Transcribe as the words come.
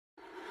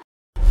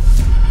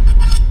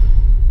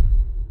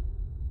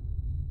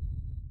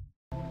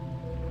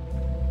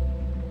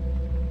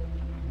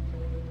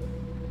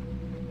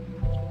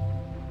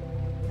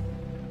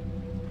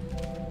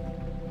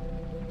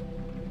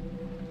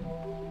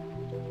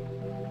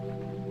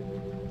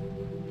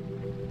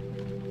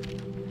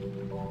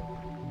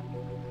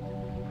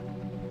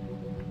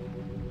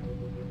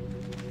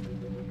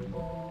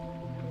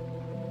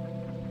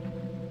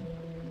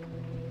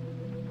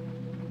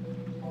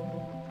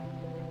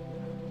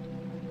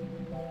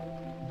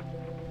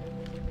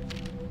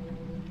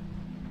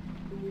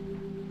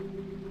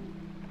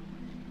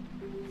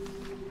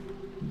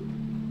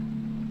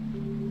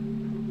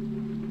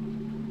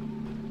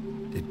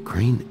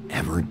Crane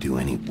ever do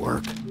any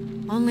work?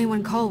 Only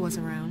when Cole was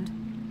around.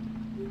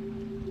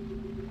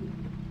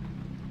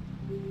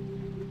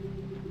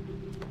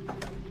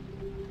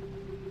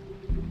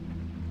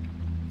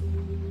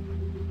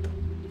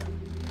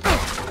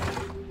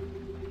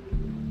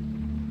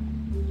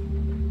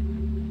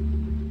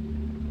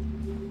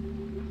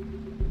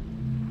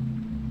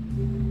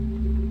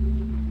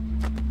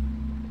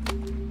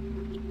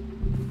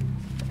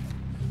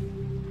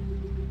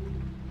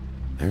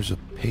 There's a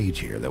page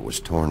here that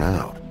was torn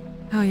out.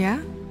 Oh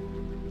yeah?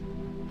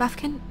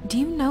 Buffkin, do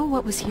you know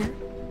what was here?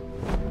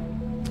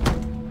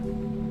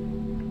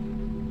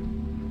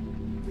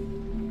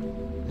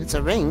 It's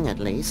a ring, at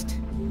least.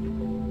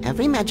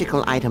 Every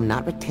magical item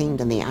not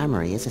retained in the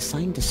armory is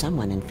assigned to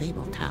someone in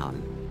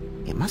Fabletown.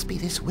 It must be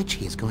this witch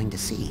he is going to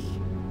see.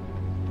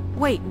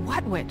 Wait,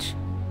 what witch?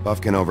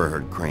 Buffkin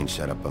overheard Crane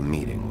set up a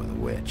meeting with a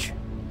witch.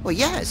 Well,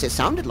 yes, it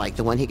sounded like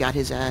the one he got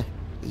his,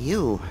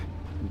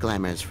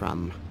 glamours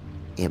from.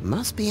 It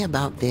must be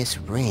about this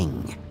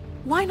ring.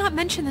 Why not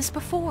mention this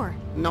before?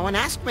 No one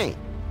asked me.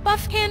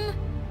 Buffkin!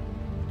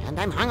 And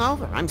I'm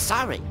hungover. I'm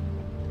sorry.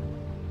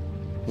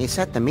 He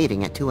set the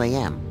meeting at 2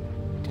 a.m.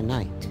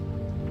 tonight.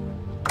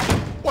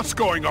 What's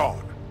going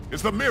on?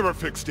 Is the mirror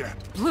fixed yet?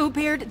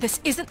 Bluebeard, this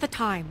isn't the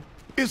time.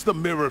 Is the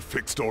mirror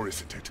fixed or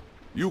isn't it?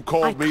 You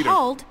called me I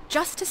called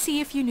just to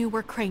see if you knew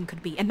where Crane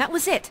could be, and that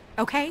was it,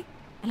 okay?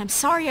 And I'm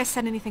sorry I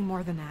said anything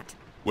more than that.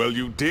 Well,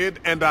 you did,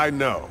 and I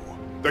know.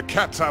 The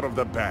cat's out of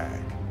the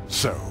bag.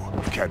 So,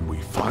 can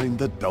we find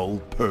the dull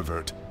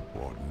pervert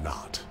or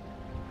not?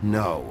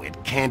 No,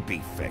 it can't be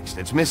fixed.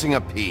 It's missing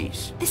a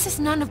piece. This is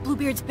none of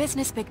Bluebeard's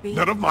business, Bigby.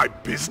 None of my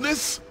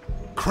business?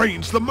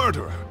 Crane's the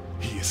murderer.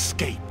 He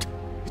escaped.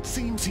 It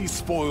seems he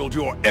spoiled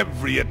your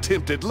every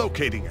attempt at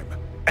locating him.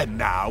 And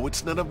now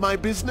it's none of my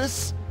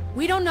business?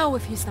 We don't know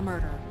if he's the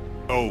murderer.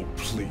 Oh,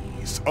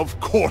 please. Of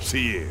course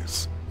he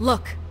is.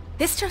 Look,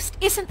 this just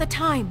isn't the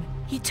time.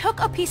 He took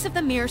a piece of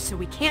the mirror, so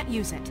we can't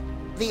use it.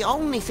 The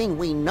only thing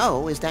we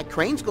know is that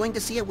Crane's going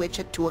to see a witch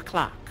at 2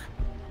 o'clock.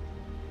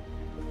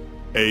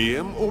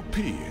 AM or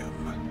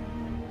PM?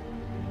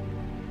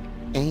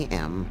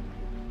 AM.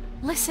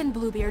 Listen,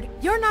 Bluebeard,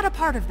 you're not a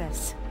part of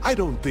this. I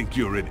don't think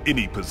you're in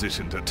any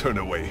position to turn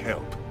away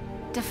help.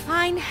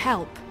 Define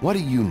help. What do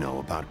you know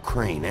about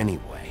Crane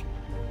anyway?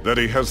 That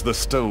he has the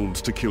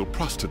stones to kill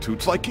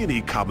prostitutes like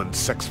any common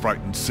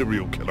sex-frightened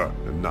serial killer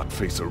and not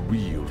face a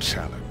real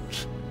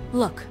challenge.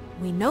 Look,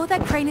 we know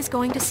that Crane is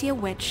going to see a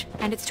witch,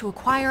 and it's to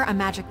acquire a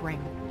magic ring.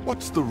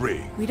 What's the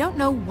ring? We don't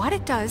know what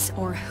it does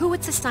or who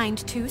it's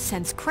assigned to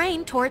since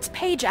Crane tore its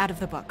page out of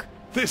the book.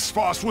 This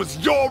farce was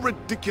your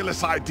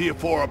ridiculous idea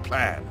for a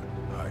plan.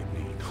 I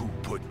mean, who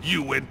put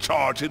you in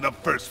charge in the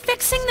first place?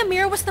 Fixing the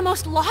mirror was the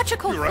most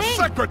logical You're thing. a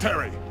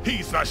secretary!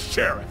 He's the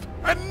sheriff!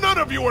 And none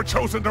of you are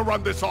chosen to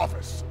run this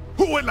office!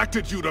 Who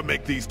elected you to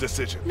make these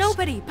decisions?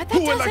 Nobody, but that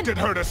Who doesn't... elected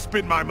her to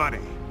spend my money?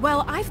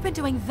 Well, I've been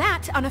doing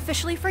that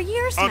unofficially for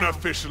years now.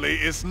 Unofficially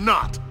is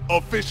not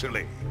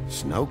officially.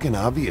 Snow can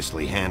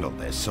obviously handle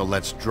this, so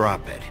let's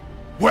drop it.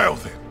 Well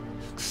then,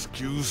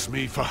 excuse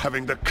me for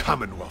having the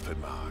Commonwealth in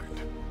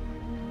mind.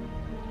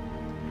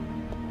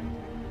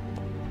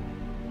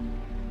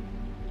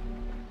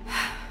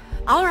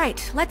 All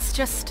right, let's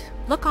just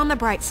look on the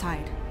bright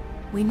side.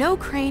 We know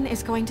Crane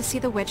is going to see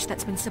the witch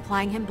that's been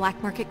supplying him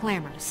black market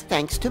glamours.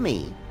 Thanks to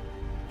me.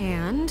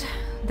 And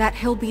that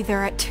he'll be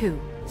there at 2.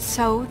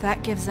 So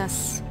that gives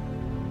us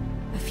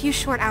a few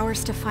short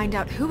hours to find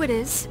out who it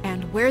is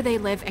and where they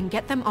live and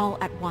get them all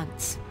at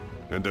once.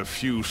 And a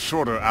few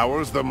shorter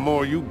hours the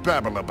more you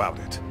babble about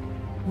it.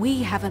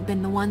 We haven't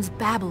been the ones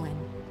babbling.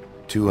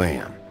 2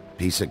 a.m.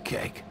 Piece of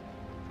cake.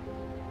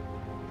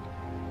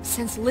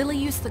 Since Lily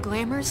used the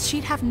glamours,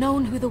 she'd have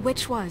known who the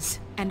witch was.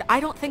 And I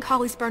don't think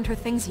Holly's burned her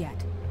things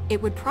yet.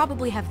 It would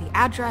probably have the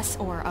address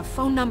or a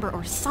phone number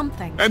or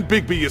something. And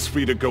Bigby is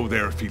free to go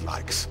there if he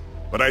likes.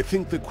 But I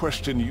think the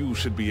question you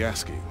should be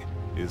asking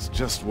is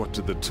just what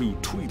do the two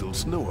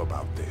Tweedles know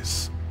about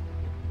this?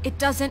 It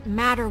doesn't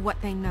matter what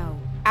they know.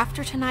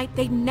 After tonight,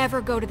 they'd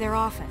never go to their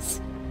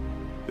office.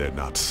 They're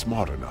not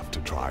smart enough to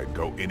try and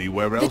go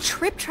anywhere else. The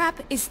Trip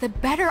Trap is the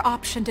better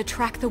option to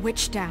track the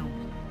witch down.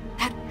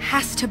 That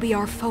has to be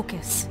our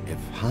focus. If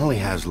Holly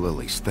has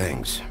Lily's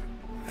things,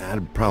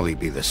 that'd probably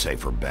be the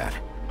safer bet.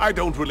 I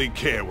don't really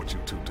care what you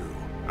two do.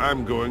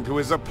 I'm going to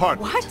his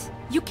apartment. What?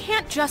 You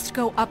can't just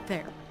go up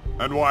there.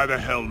 And why the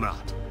hell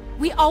not?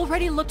 We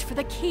already looked for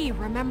the key,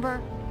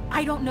 remember?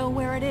 I don't know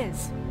where it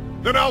is.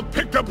 Then I'll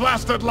pick the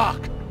blasted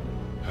lock!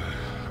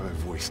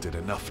 I've wasted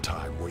enough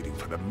time waiting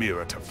for the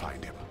mirror to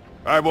find him.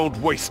 I won't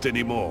waste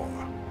any more.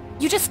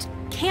 You just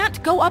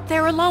can't go up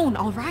there alone,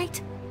 all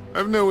right?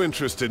 I've no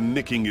interest in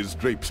nicking his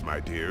drapes, my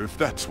dear, if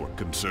that's what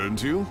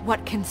concerns you.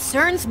 What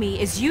concerns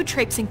me is you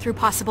traipsing through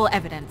possible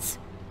evidence.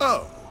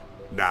 Oh,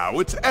 now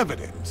it's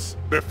evidence.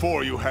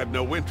 Before you had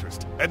no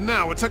interest, and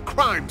now it's a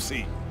crime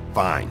scene.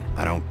 Fine,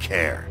 I don't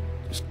care.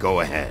 Just go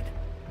ahead.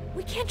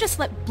 We can't just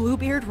let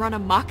Bluebeard run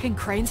amok in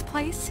Crane's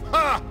place.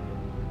 Ha!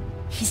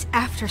 He's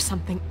after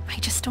something. I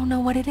just don't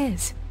know what it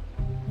is.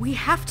 We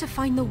have to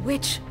find the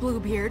witch,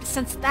 Bluebeard,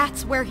 since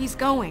that's where he's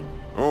going.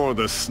 Or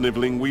the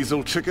sniveling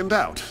weasel chickened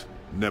out.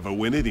 Never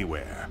went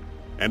anywhere.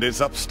 And is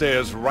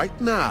upstairs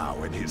right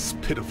now in his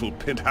pitiful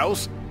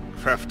penthouse,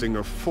 crafting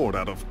a fort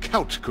out of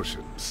couch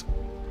cushions.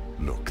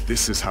 Look,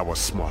 this is how a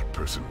smart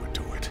person would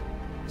do it.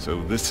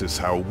 So this is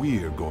how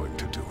we're going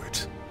to do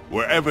it.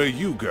 Wherever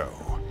you go,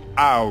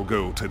 I'll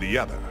go to the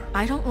other.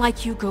 I don't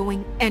like you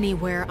going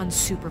anywhere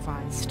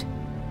unsupervised.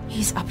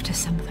 He's up to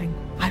something.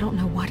 I don't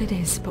know what it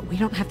is, but we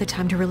don't have the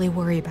time to really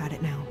worry about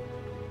it now.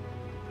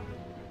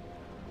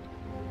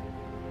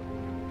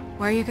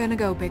 Where are you gonna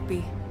go,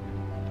 Bigby?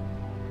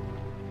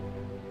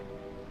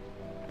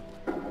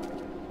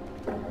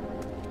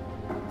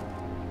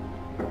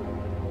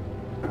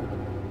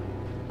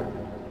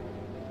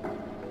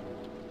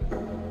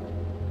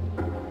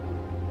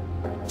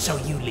 So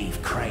you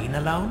leave Crane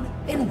alone,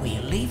 and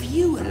we'll leave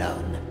you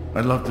alone.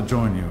 I'd love to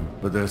join you,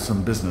 but there's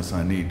some business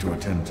I need to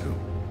attend to.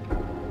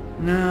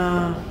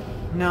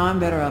 No, I'm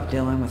better off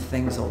dealing with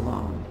things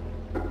alone.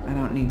 I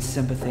don't need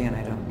sympathy and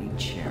I don't need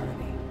charity.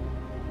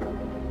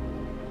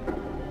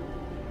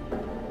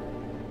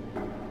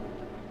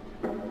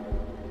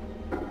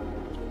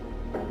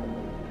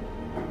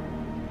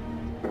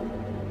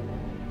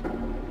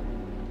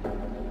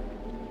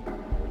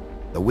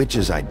 The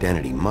witch's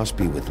identity must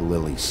be with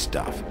Lily's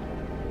stuff.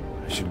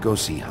 I should go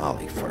see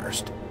Holly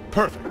first.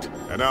 Perfect.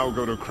 And I'll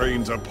go to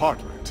Crane's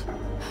apartment.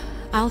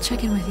 I'll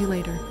check in with you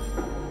later.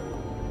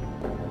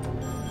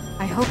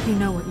 I hope you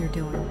know what you're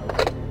doing.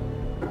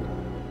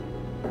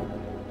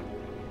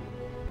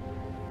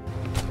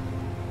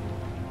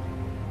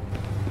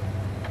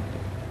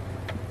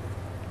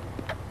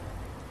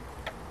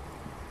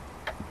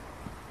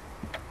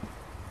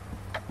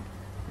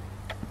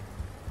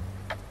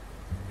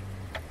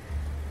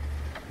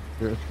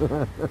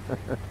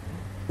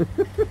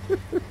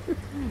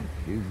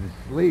 She's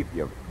asleep,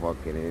 you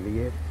fucking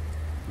idiot.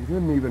 She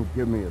didn't even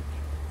give me a...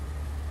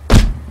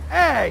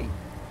 Hey!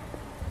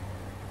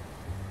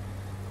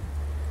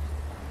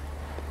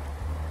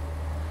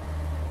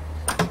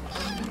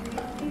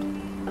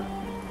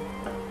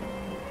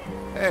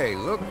 Hey,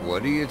 look,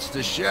 Woody, it's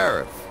the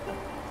sheriff.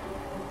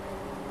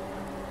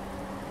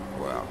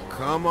 Well,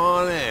 come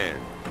on in,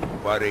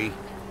 buddy.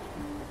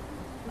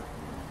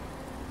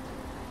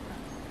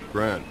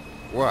 Grant.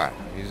 What?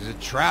 He's a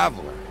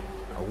traveler.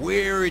 A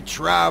weary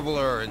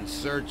traveler in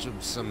search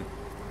of some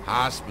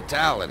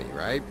hospitality,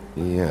 right?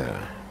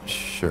 Yeah,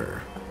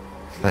 sure.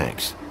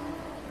 Thanks.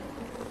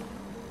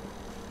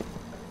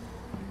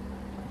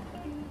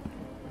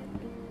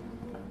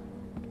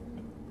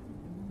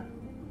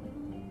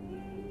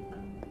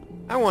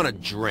 I want a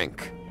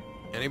drink.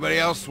 Anybody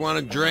else want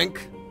a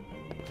drink?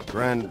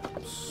 Friend,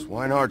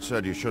 Swinehart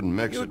said you shouldn't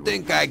mix it. You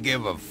think I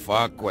give a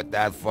fuck what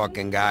that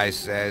fucking guy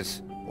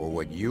says? Or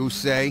what you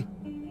say?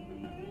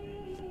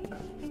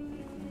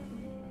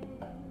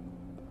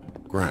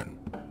 Grant,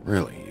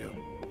 really,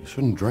 you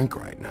shouldn't drink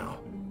right now.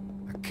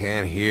 I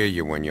can't hear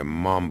you when you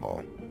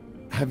mumble.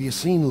 Have you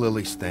seen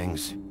Lily's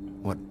things?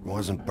 What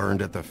wasn't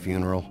burned at the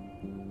funeral?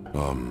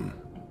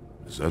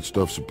 Is that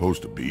stuff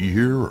supposed to be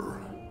here, or...?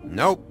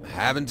 Nope,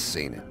 haven't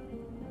seen it.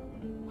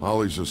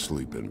 Holly's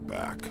asleep in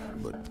back,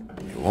 but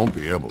you won't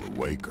be able to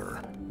wake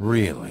her.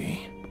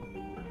 Really?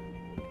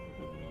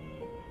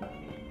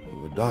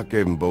 The doc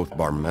gave them both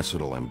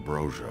barmecidal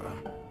ambrosia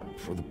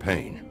for the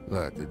pain.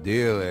 Look, the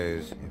deal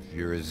is, if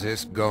you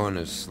resist going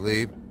to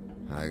sleep,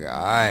 like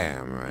I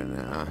am right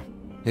now,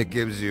 it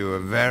gives you a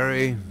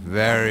very,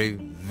 very,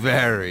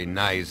 very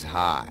nice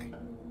high.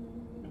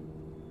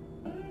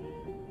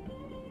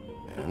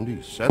 And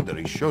he said that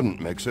he shouldn't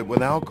mix it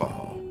with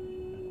alcohol.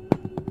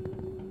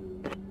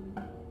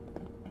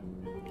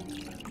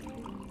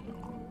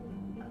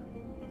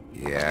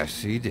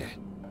 Yes, he did.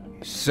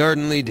 He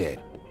certainly did.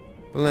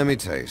 But let me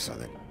tell you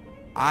something.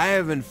 I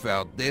haven't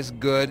felt this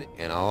good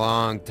in a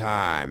long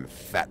time,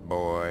 fat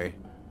boy.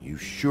 You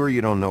sure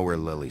you don't know where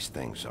Lily's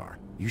things are?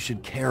 You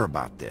should care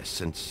about this,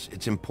 since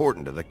it's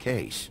important to the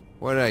case.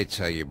 What did I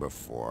tell you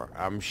before?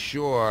 I'm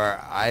sure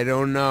I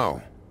don't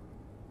know.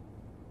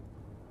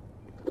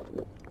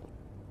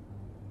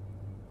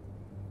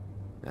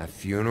 That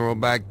funeral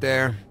back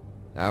there?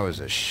 That was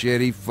a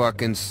shitty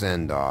fucking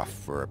send-off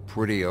for a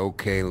pretty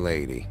okay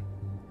lady.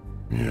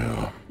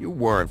 Yeah. You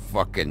weren't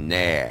fucking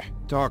there.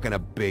 Talking to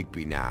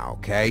Bigby now,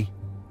 okay?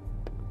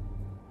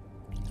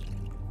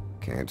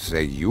 Can't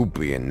say you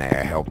being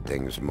there helped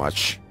things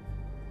much.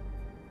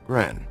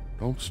 Gren,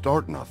 don't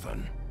start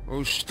nothing.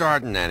 Who's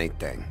starting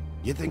anything?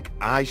 You think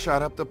I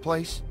shot up the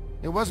place?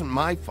 It wasn't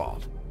my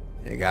fault.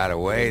 They got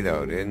away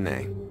though, didn't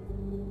they?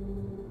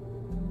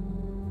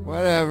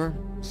 Whatever.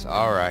 It's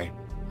alright.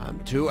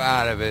 I'm too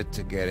out of it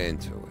to get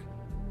into it.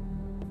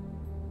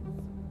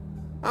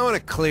 I want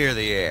to clear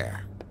the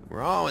air.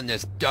 We're all in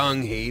this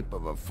dung heap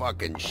of a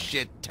fucking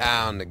shit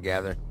town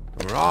together,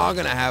 and we're all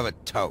gonna have a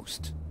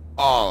toast.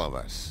 All of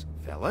us.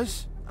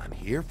 Fellas, I'm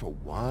here for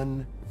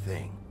one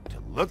thing. To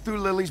look through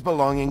Lily's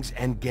belongings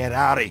and get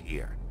out of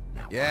here.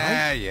 Now,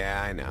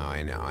 yeah, I know.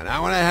 And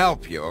I want to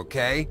help you,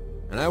 okay?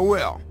 And I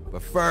will.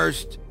 But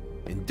first,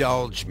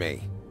 Indulge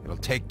me. It'll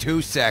take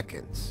 2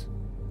 seconds.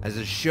 As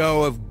a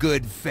show of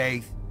good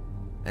faith.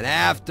 And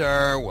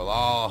after, we'll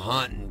all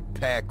hunt and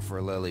peck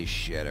for Lily's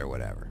shit or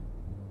whatever.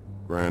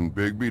 Grand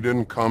Bigby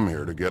didn't come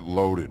here to get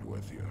loaded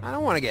with you. I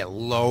don't want to get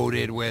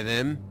loaded with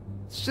him.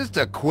 It's just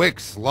a quick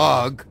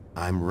slug.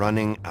 I'm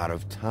running out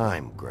of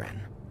time,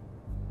 Gren.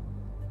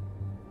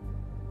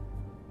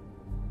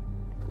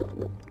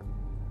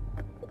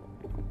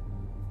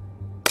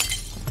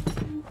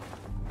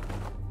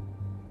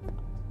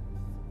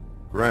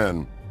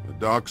 Gren, the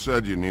doc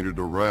said you needed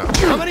a rest.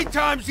 How many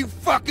times you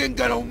fucking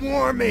gonna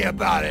warn me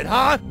about it,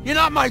 huh? You're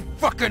not my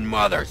fucking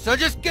mother, so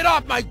just get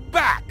off my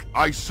back!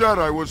 I said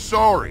I was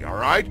sorry, all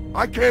right?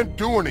 I can't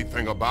do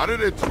anything about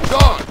it. It's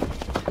done!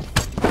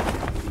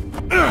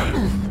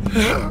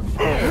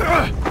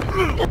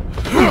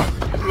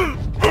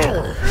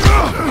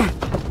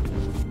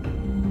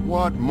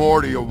 What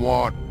more do you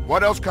want?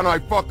 What else can I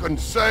fucking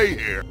say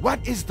here?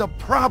 What is the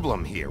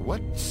problem here?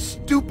 What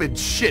stupid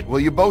shit will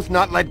you both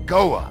not let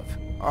go of?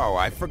 Oh,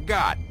 I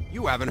forgot.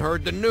 You haven't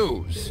heard the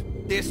news.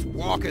 This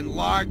walking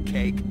lard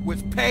cake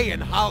was paying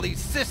Holly's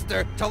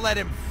sister to let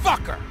him fuck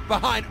her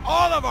behind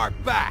all of our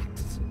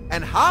backs.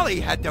 And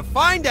Holly had to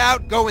find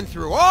out going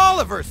through all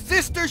of her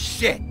sister's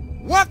shit.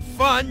 What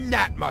fun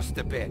that must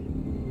have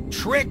been.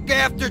 Trick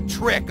after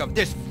trick of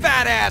this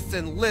fat ass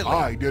and Lily.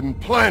 I didn't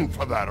plan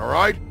for that, all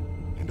right?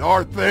 And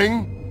our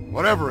thing,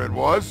 whatever it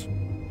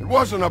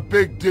wasn't a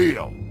big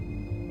deal.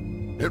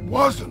 It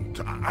wasn't.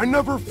 I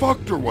never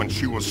fucked her when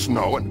she was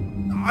snowing.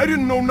 I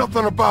didn't know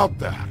nothing about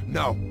that.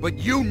 No, but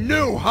you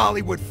knew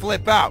Holly would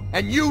flip out.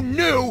 And you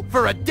knew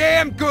for a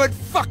damn good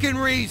fucking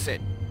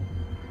reason.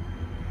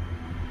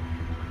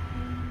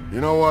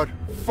 You know what?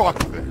 Fuck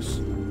this.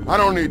 I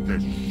don't need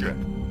this shit.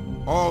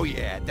 Oh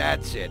yeah,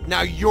 that's it.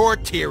 Now you're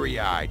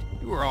teary-eyed.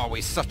 You were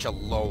always such a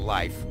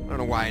lowlife. I don't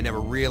know why I never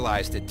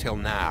realized it till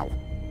now.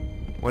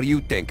 What do you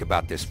think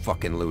about this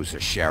fucking loser,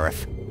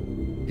 Sheriff?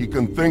 He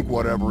can think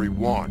whatever he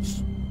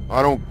wants.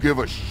 I don't give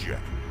a shit.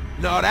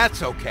 No,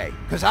 that's okay,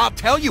 because I'll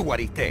tell you what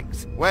he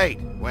thinks. Wait.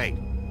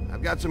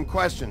 I've got some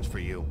questions for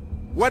you.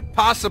 What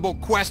possible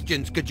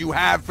questions could you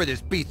have for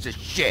this piece of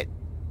shit?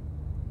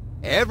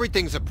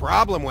 Everything's a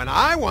problem when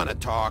I want to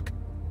talk,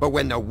 but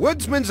when the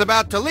woodsman's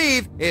about to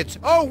leave, it's,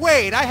 oh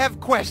wait, I have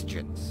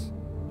questions.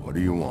 What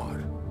do you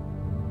want?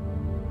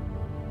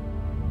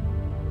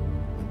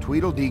 When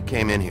Tweedledee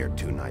came in here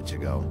 2 nights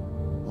ago,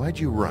 why'd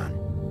you run?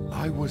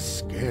 I was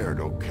scared,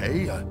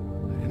 okay? I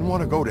didn't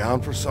want to go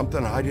down for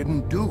something I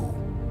didn't do.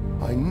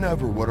 I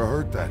never would have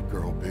hurt that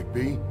girl,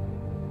 Bigby.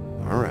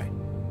 All right.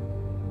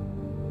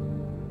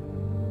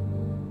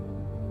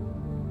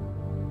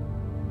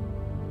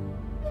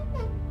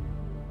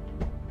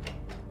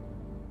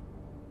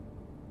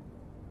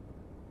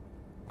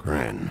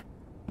 Gren.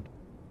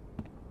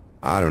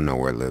 I don't know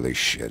where Lily's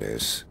shit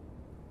is.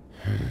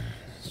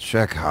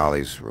 Check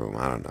Holly's room,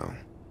 I don't know.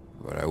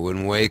 But I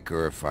wouldn't wake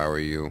her if I were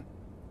you.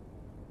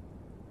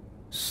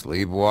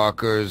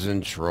 Sleepwalkers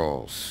and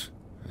trolls.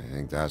 I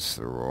think that's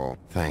the rule.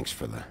 Thanks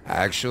for the...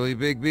 Actually,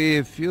 Bigby,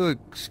 if you'll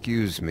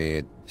excuse me,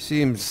 it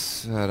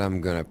seems that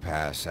I'm gonna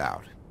pass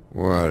out.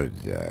 What a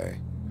day.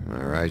 Am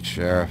I right,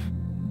 Sheriff?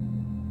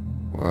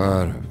 What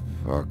a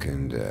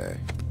fucking day.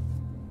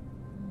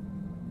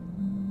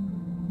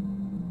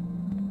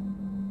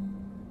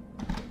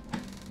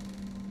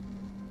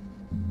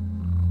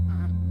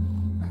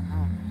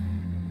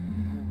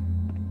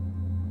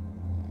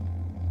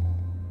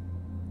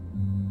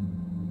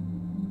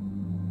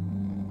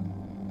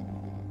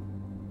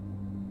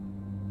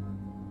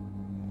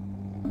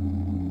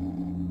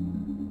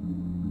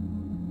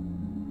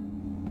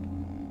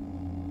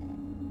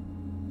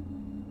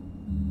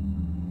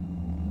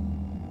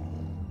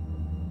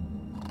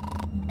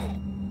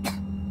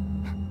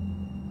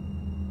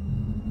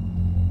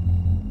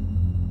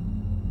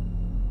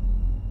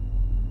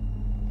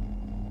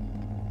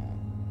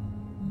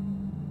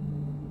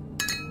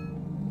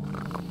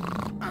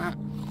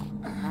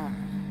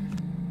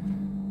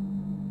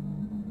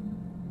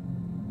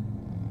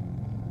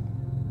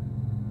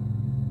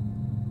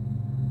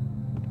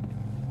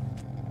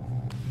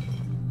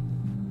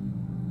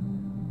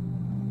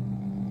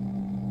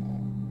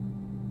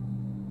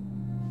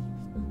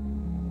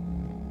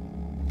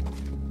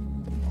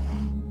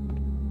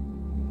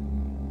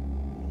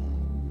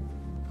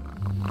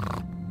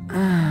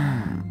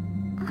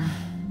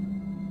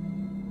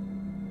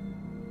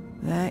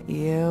 That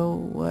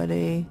you,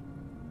 Woody?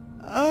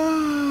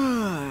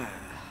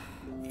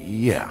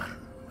 Yeah,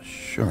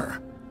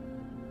 sure.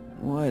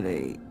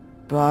 Woody,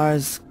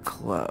 bar's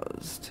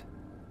closed.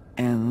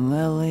 And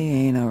Lily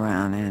ain't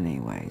around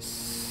anyway,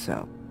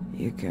 so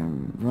you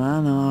can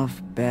run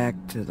off back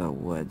to the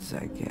woods,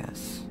 I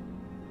guess.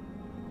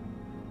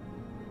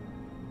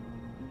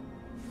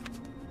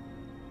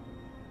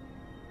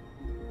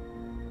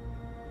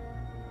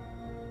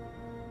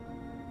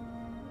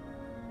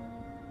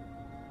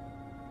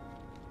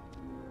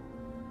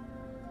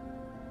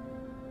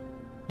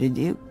 Did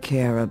you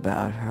care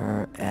about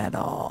her at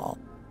all?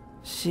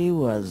 She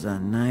was a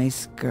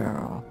nice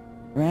girl.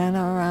 Ran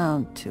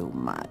around too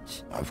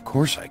much. Of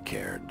course I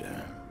cared.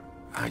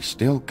 I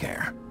still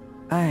care.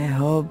 I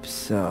hope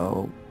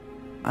so.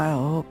 I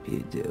hope you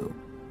do.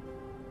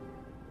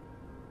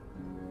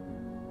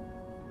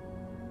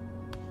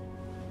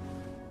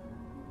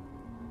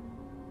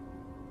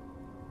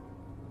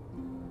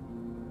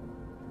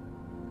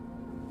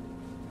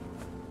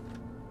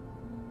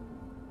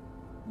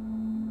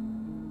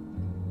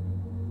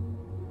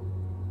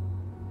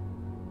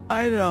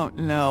 I don't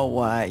know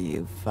why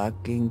you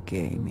fucking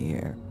came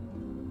here.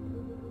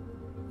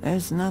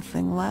 There's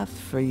nothing left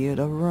for you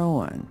to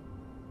ruin.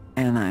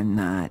 And I'm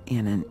not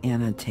in an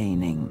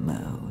entertaining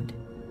mood.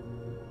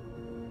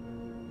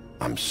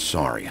 I'm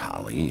sorry,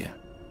 Holly.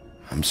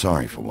 I'm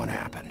sorry for what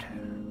happened.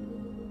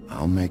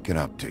 I'll make it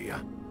up to you.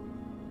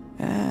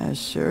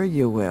 Sure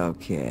you will,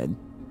 kid.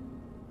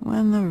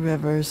 When the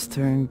rivers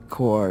turn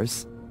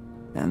coarse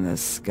and the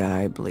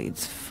sky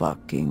bleeds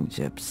fucking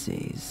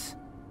gypsies.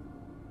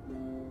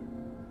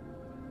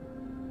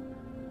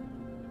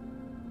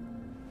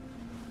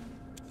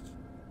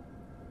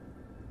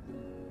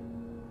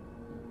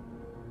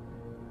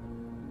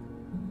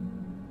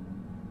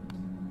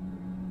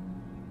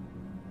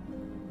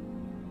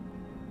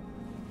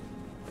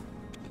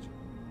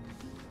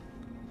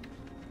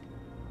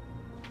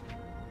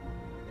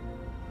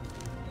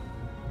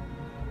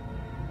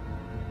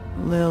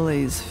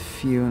 Lily's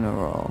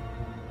funeral.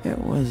 It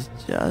was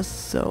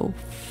just so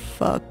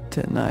fucked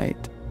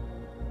tonight.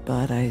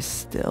 But I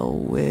still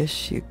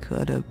wish you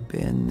could have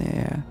been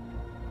there.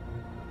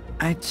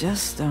 I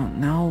just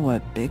don't know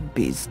what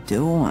Bigby's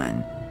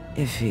doing.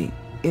 If he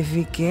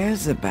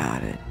cares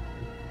about it.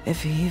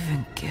 If he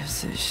even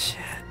gives a shit.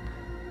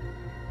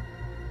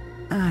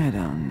 I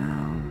don't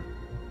know.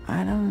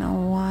 I don't know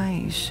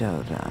why he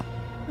showed up.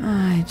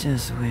 I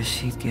just wish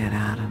he'd get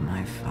out of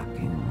my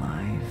fucking life.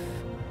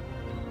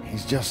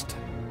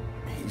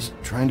 He's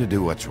trying to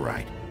do what's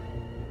right.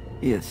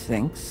 You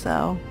think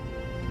so?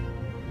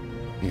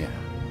 Yeah.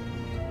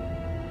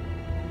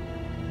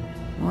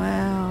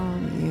 Well,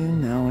 you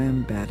know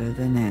him better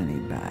than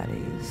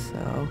anybody,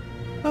 so...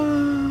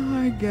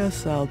 I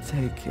guess I'll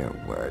take your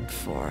word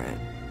for it.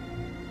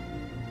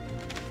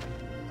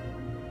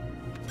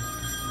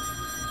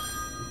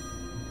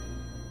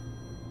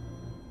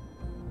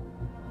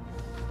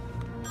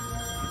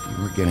 If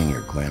you were getting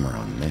your glamour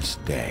on this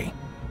day,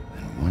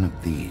 then one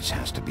of these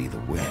has to be the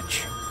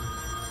witch.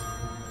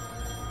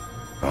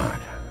 But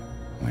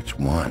which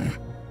one?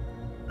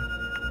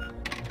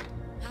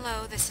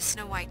 Hello, this is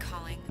Snow White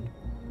calling.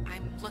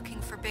 I'm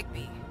looking for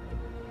Bigby.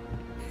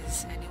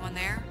 Is anyone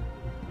there?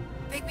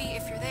 Bigby,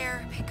 if you're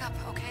there, pick up,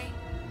 okay?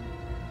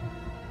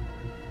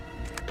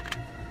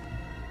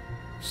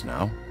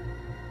 Snow?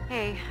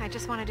 Hey, I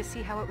just wanted to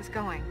see how it was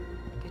going.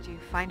 Did you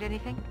find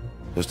anything?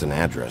 Just an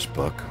address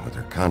book with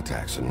her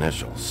contact's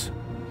initials.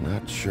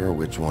 Not sure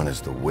which one is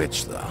the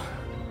witch, though.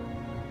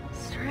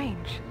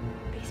 Strange.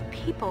 These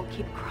people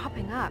keep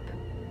cropping up.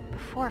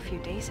 Before a few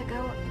days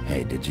ago...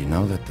 Hey, did you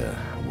know that the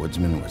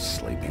woodsman was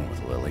sleeping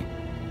with Lily?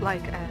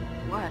 Like a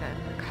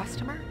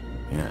customer?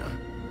 Yeah.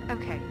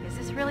 Okay, is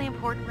this really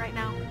important right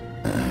now?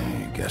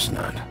 I guess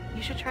not.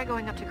 You should try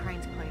going up to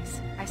Crane's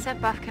place. I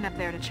sent Buffkin up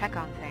there to check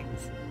on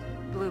things.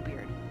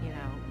 Bluebeard, you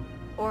know.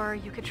 Or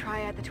you could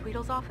try at the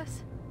Tweedle's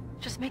office.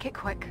 Just make it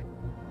quick.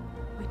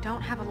 We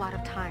don't have a lot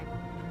of time.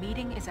 The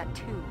meeting is at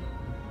 2.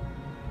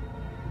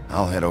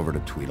 I'll head over to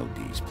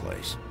Tweedledee's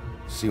place.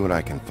 See what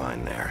I can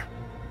find there.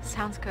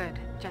 Sounds good.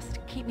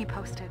 Just keep me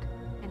posted.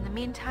 In the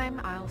meantime,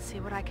 I'll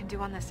see what I can do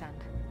on this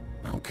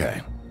end.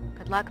 Okay.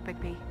 Good luck,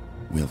 Bigby.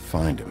 We'll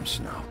find him,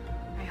 Snow.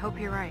 I hope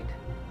you're right.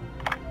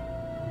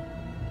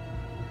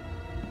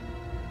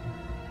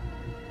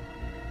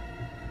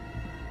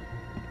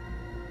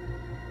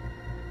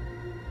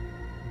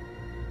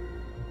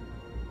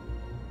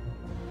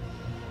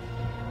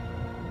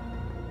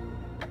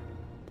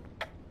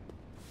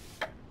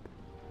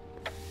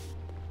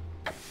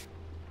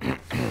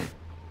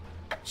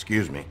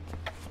 Excuse me.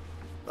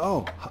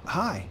 Oh,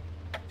 hi.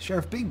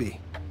 Sheriff Bigby.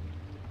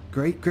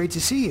 Great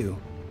to see you.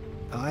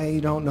 I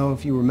don't know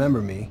if you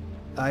remember me.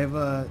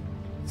 I've,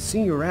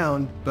 seen you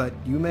around, but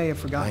you may have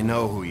forgotten. I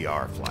know who you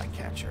are,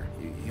 Flycatcher.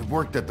 You've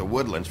worked at the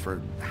Woodlands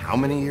for how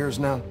many years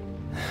now?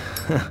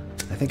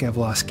 I think I've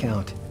lost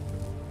count.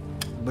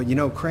 But you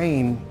know,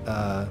 Crane,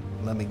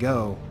 let me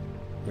go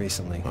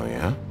recently. Oh,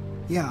 yeah?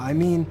 Yeah, I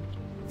mean,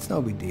 it's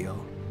no big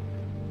deal.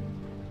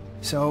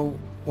 So,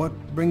 what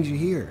brings you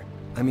here?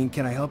 I mean,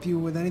 can I help you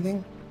with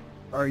anything?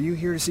 Are you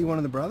here to see one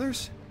of the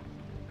brothers?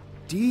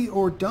 Dee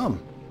or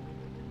Dumb?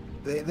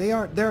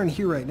 They're in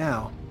here right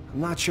now.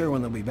 I'm not sure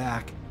when they'll be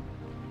back.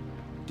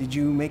 Did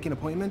you make an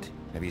appointment?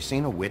 Have you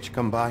seen a witch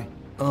come by?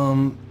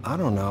 I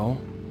don't know.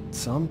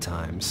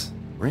 Sometimes.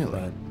 Really?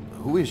 But,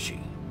 who is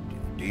she?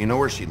 Do you know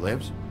where she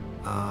lives?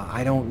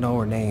 I don't know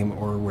her name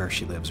or where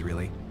she lives,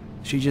 really.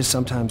 She just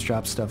sometimes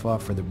drops stuff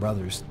off for the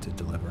brothers to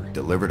deliver.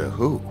 Deliver to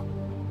who?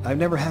 I've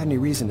never had any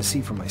reason to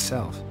see for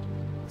myself.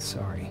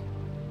 Sorry.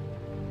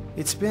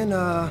 It's been,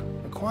 a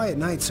quiet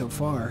night so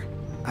far.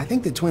 I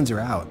think the twins are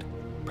out.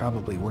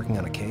 Probably working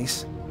on a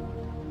case.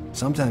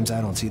 Sometimes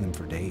I don't see them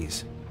for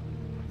days.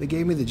 They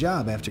gave me the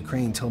job after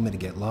Crane told me to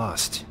get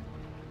lost.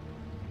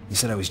 He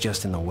said I was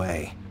just in the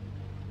way.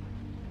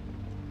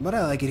 But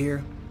I like it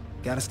here.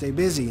 Gotta stay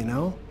busy, you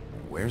know?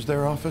 Where's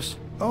their office?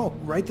 Oh,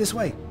 right this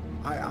way.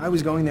 I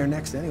was going there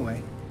next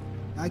anyway.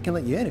 I can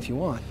let you in if you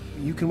want.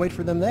 You can wait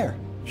for them there.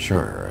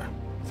 Sure,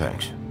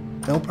 thanks.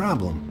 No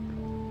problem.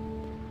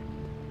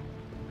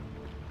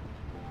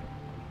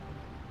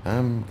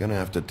 I'm gonna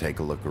have to take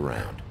a look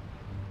around.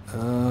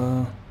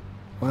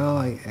 Well,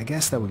 I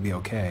guess that would be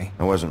okay.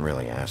 I wasn't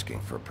really asking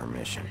for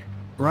permission.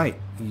 Right,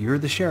 you're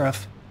the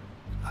sheriff.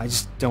 I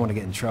just don't want to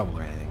get in trouble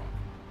or anything.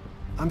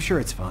 I'm sure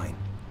it's fine.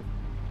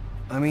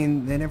 I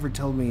mean, they never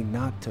told me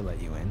not to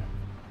let you in.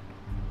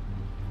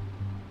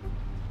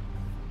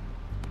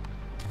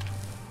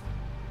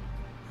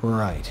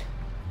 Right.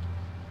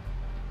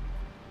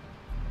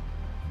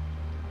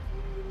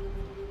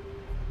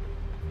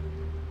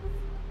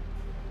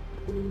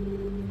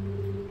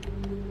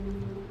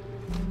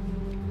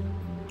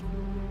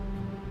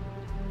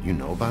 You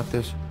know about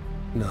this?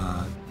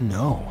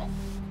 No.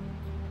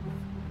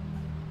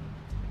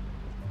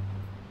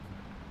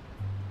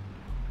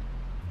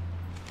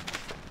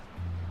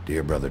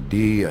 Dear Brother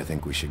D, I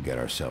think we should get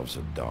ourselves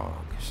a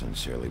dog.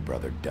 Sincerely,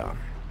 Brother Dumb.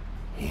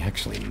 He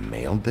actually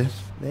mailed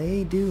this?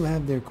 They do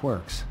have their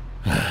quirks.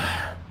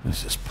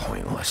 This is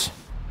pointless.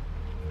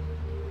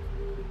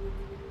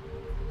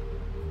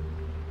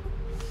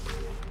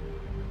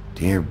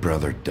 Dear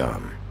Brother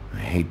Dumb, I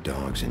hate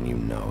dogs and you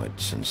know it.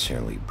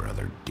 Sincerely,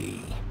 Brother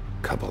D.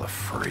 Couple of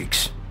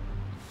freaks.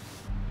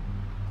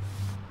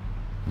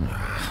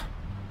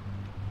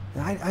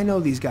 I know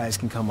these guys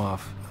can come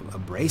off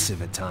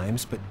abrasive at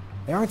times, but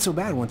they aren't so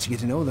bad once you get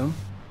to know them.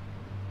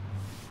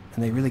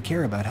 And they really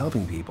care about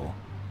helping people.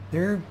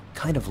 They're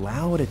kind of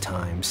loud at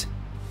times,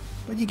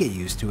 but you get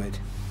used to it.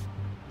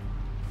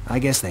 I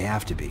guess they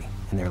have to be,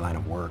 in their line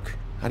of work.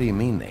 How do you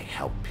mean they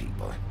help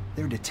people?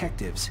 They're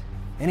detectives.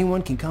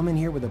 Anyone can come in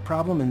here with a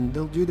problem and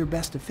they'll do their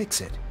best to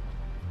fix it.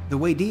 The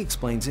way Dee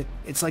explains it,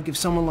 it's like if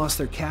someone lost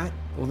their cat,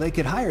 well, they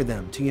could hire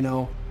them to, you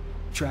know,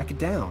 track it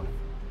down.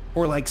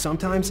 Or like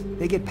sometimes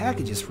they get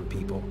packages for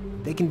people.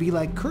 They can be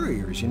like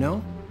couriers, you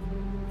know?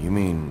 You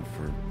mean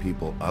for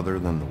people other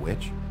than the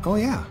witch? Oh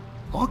yeah,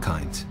 all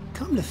kinds.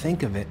 Come to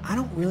think of it, I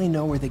don't really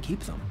know where they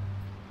keep them.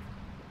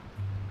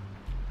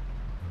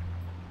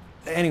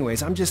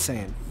 Anyways, I'm just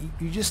saying,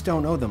 you just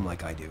don't know them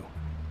like I do.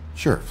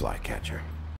 Sure, Flycatcher.